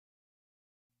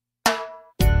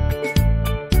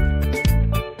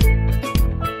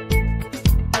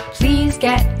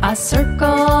get a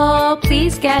circle,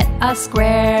 please get a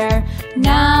square.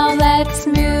 Now let's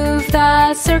move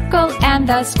the circle and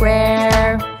the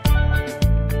square.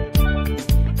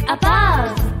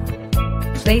 Above.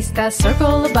 Place the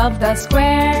circle above the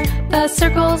square. The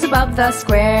circle's above the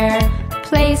square.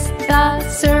 Place the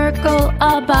circle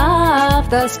above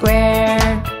the square.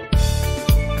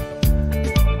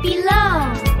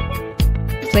 Below.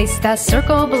 Place the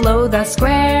circle below the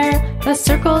square. The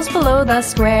circle's below the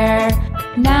square.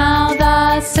 Now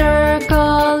the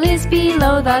circle is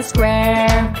below the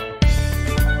square.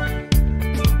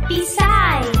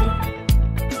 Beside.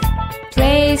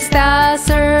 Place the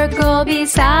circle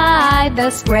beside the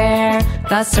square.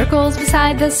 The circle's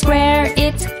beside the square.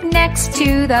 It's next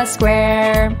to the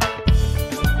square.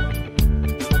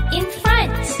 In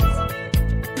front.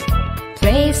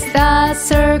 Place the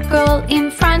circle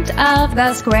in front of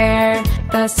the square.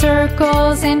 The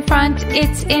circle's in front,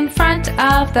 it's in front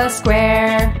of the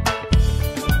square.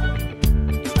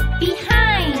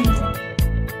 Behind.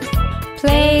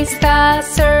 Place the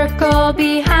circle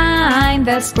behind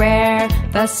the square.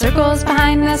 The circle's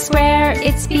behind the square,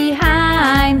 it's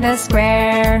behind the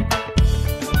square.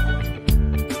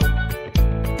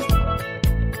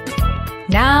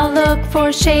 Now look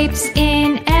for shapes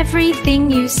in everything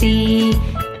you see.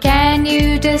 Can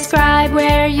you describe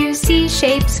where you see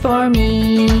shapes for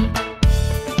me?